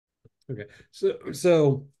Okay.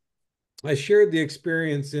 So I shared the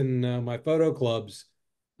experience in my photo club's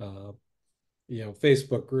uh,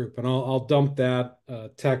 Facebook group, and I'll dump that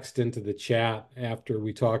text into the chat after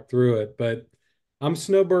we talk through it. But I'm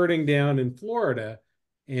snowbirding down in Florida,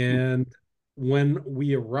 and when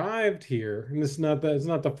we arrived here, and it's not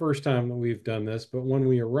the first time that we've done this, but when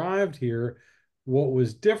we arrived here, what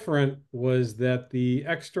was different was that the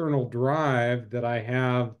external drive that I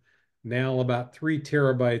have now about 3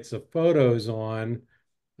 terabytes of photos on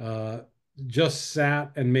uh, just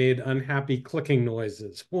sat and made unhappy clicking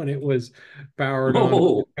noises when it was powered on and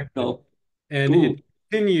Oh, connected. no. And it Ooh.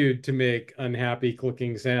 continued to make unhappy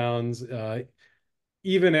clicking sounds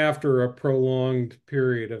even after a prolonged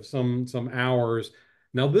period of some hours.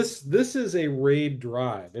 Now this is a RAID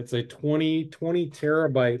drive. It's a 20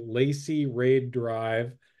 terabyte Lacy RAID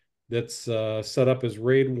drive that's set up as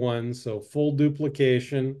RAID 1, so full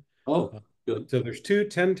duplication. Oh, Uh, good. so there's two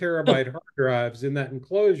 10 terabyte hard drives in that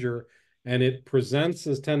enclosure, and it presents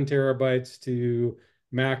as 10 terabytes to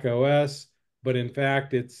Mac OS, but in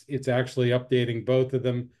fact it's actually updating both of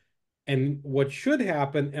them. And what should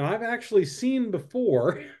happen, and I've actually seen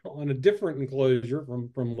before on a different enclosure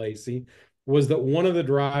from Lacey, was that one of the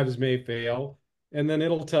drives may fail, and then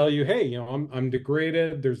it'll tell you, hey, I'm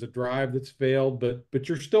degraded. There's a drive that's failed, but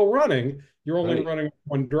you're still running. You're only Right. running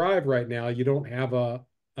one drive right now. You don't have a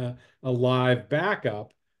live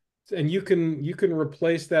backup, and you can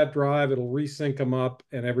replace that drive. It'll resync them up,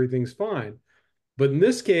 and everything's fine. But in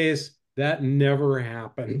this case, that never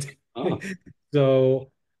happened. Ah,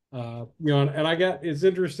 So, and I got it's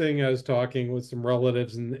interesting. I was talking with some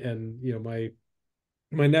relatives, and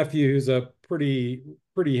my nephew, who's a pretty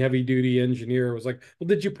heavy duty engineer, was like, "Well,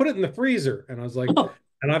 did you put it in the freezer?" And I was like,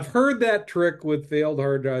 "And I've heard that trick with failed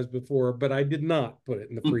hard drives before, but I did not put it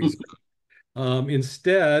in the freezer."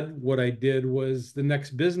 Instead, what I did was the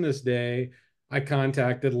next business day, I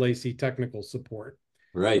contacted Lacey technical support.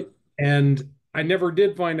 right. And I never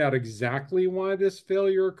did find out exactly why this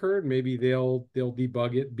failure occurred. Maybe they'll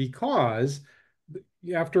debug it because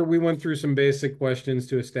after we went through some basic questions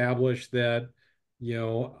to establish that,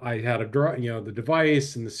 I had the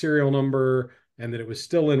device and the serial number and that it was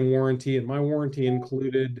still in warranty and my warranty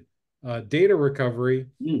included data recovery.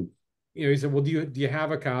 Mm, He said, "Well, do you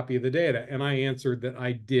have a copy of the data?" And I answered that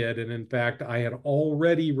I did, and in fact, I had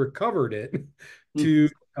already recovered it mm, to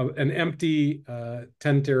an empty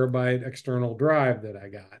 10 terabyte external drive that I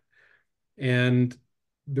got. And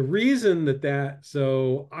the reason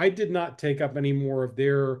so I did not take up any more of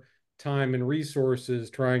their time and resources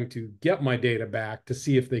trying to get my data back to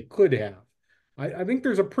see if they could have. I think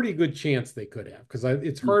there's a pretty good chance they could have because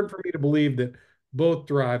it's mm, hard for me to believe that both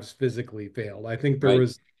drives physically failed. I think there right.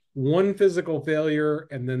 was one physical failure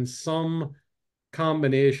and then some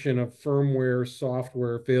combination of firmware,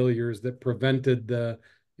 software failures that prevented the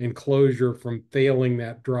enclosure from failing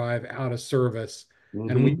that drive out of service.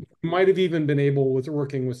 And we Hmm. might have even been able, with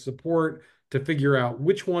working with support, to figure out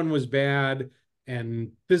which one was bad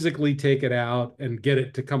and physically take it out and get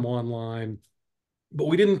it to come online. But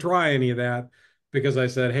we didn't try any of that because I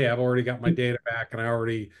said, "Hey, I've already got my data back, and I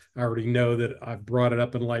already know that I've brought it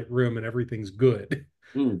up in Lightroom and everything's good."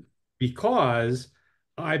 Mm, Because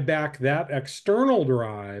I back that external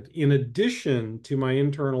drive in addition to my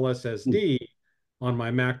internal mm, SSD on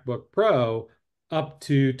my MacBook Pro up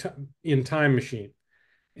to in Time Machine.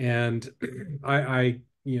 And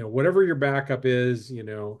whatever your backup is,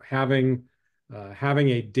 having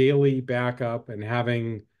a daily backup and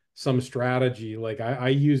having some strategy, like I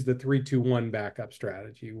use the 3-2-1 backup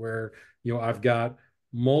strategy where, I've got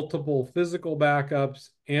multiple physical backups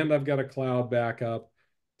and I've got a cloud backup.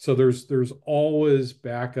 So there's always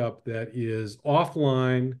backup that is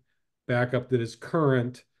offline, backup that is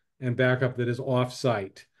current, and backup that is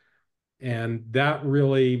offsite. And that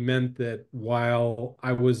really meant that while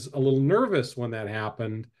I was a little nervous when that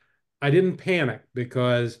happened, I didn't panic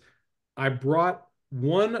because I brought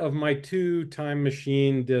one of my two time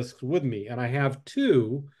machine discs with me, and I have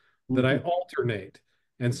two that I mhm, alternate.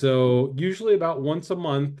 And so, usually about once a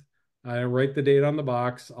month, I write the date on the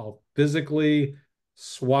box. I'll physically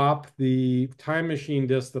swap the time machine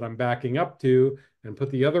disc that I'm backing up to and put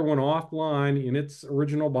the other one offline in its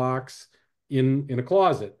original box in a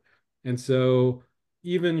closet. And so,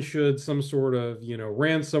 even should some sort of,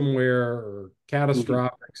 ransomware or mhm,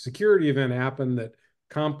 catastrophic security event happen that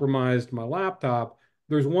compromised my laptop,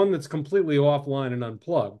 there's one that's completely offline and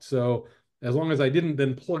unplugged. So as long as I didn't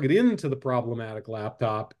then plug it into the problematic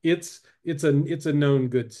laptop, it's a known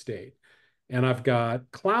good state. And I've got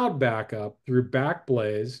cloud backup through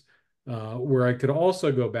Backblaze, where I could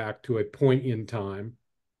also go back to a point in time.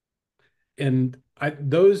 And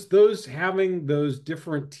those having those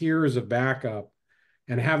different tiers of backup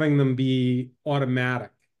and having them be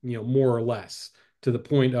automatic, more or less, to the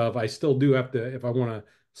point of I still do have to, if I want to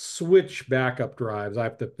switch backup drives, I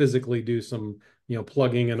have to physically do some,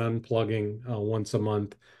 plugging and unplugging once a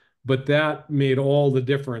month. But that made all the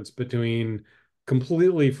difference between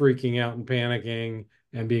completely freaking out and panicking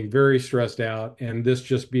and being very stressed out, and this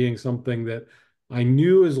just being something that I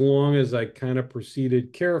knew as long as I kind of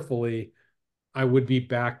proceeded carefully, I would be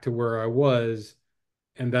back to where I was.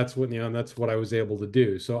 And that's what I was able to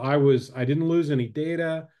do. So I didn't lose any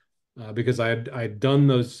data because I'd done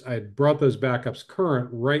those, I had brought those backups current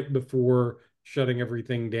right before shutting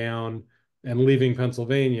everything down and leaving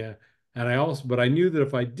Pennsylvania. But I knew that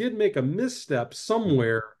if I did make a misstep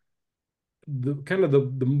somewhere, the kind of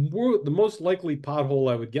the most likely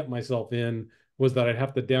pothole I would get myself in was that I'd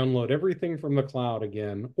have to download everything from the cloud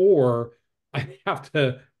again, or I'd have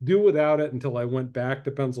to do without it until I went back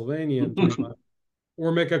to Pennsylvania in 3 months,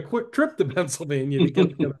 or make a quick trip to Pennsylvania to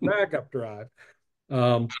get the other backup drive.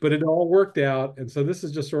 But it all worked out, and so this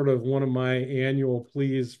is just sort of one of my annual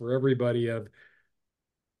pleas for everybody of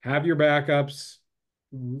have your backups,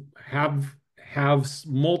 have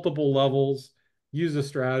multiple levels, use a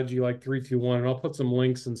strategy like 3-2-1, and I'll put some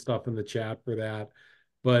links and stuff in the chat for that.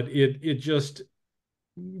 But it just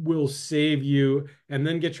will save you, and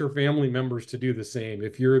then get your family members to do the same.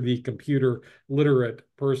 If you're the computer literate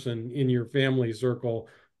person in your family circle,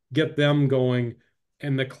 get them going.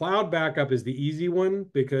 And the cloud backup is the easy one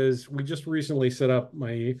because we just recently set up,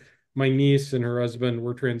 my niece and her husband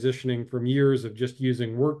were transitioning from years of just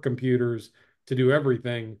using work computers to do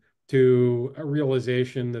everything to a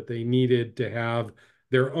realization that they needed to have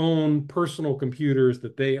their own personal computers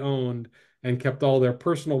that they owned and kept all their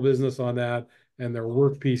personal business on that, and their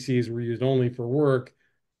work PCs were used only for work.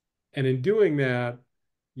 And in doing that,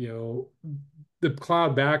 you know, the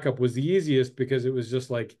cloud backup was the easiest because it was just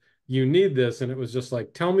like, you need this. And it was just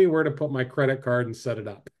like, tell me where to put my credit card and set it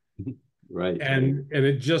up. Right. And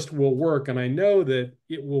it just will work. And I know that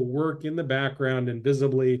it will work in the background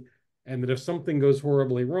invisibly. And that if something goes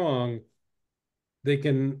horribly wrong, they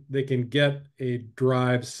can get a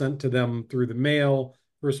drive sent to them through the mail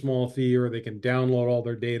for a small fee, or they can download all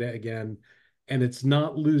their data again. And it's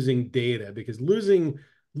not losing data, because losing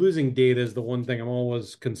data is the one thing I'm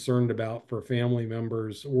always concerned about for family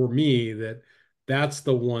members or me, that's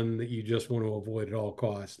the one that you just want to avoid at all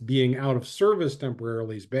costs. Being out of service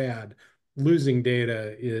temporarily is bad. Losing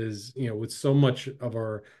data is, with so much of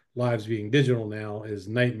our lives being digital now, is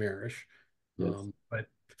nightmarish. Yes. But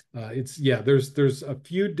it's yeah, there's a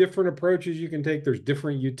few different approaches you can take. There's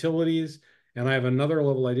different utilities, and I have another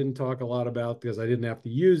level I didn't talk a lot about because I didn't have to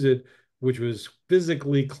use it, which was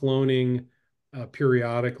physically cloning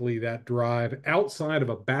periodically that drive outside of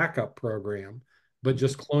a backup program, but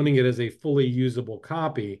just cloning it as a fully usable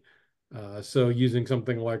copy. So using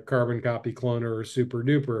something like Carbon Copy Cloner or Super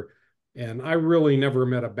Duper. And I really never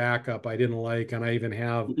met a backup I didn't like. And I even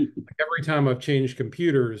have, like, every time I've changed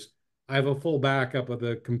computers, I have a full backup of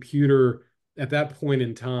the computer at that point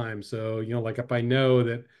in time. So, like if I know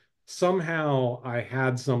that somehow I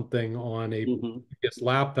had something on a Hmm. previous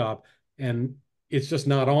laptop and it's just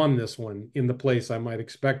not on this one in the place I might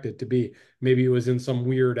expect it to be. Maybe it was in some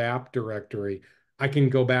weird app directory. I can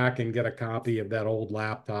go back and get a copy of that old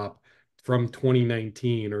laptop from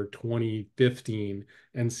 2019 or 2015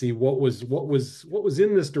 and see what was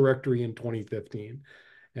in this directory in 2015.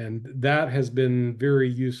 And that has been very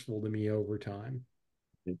useful to me over time.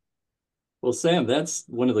 Well, Sam, that's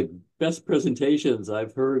one of the best presentations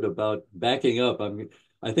I've heard about backing up. I mean,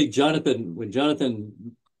 I think when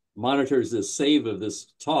Jonathan monitors this save of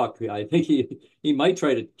this talk, I think he might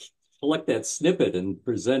try to collect that snippet and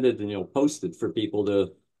present it and post it for people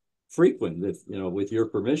to frequent if with your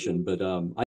permission. But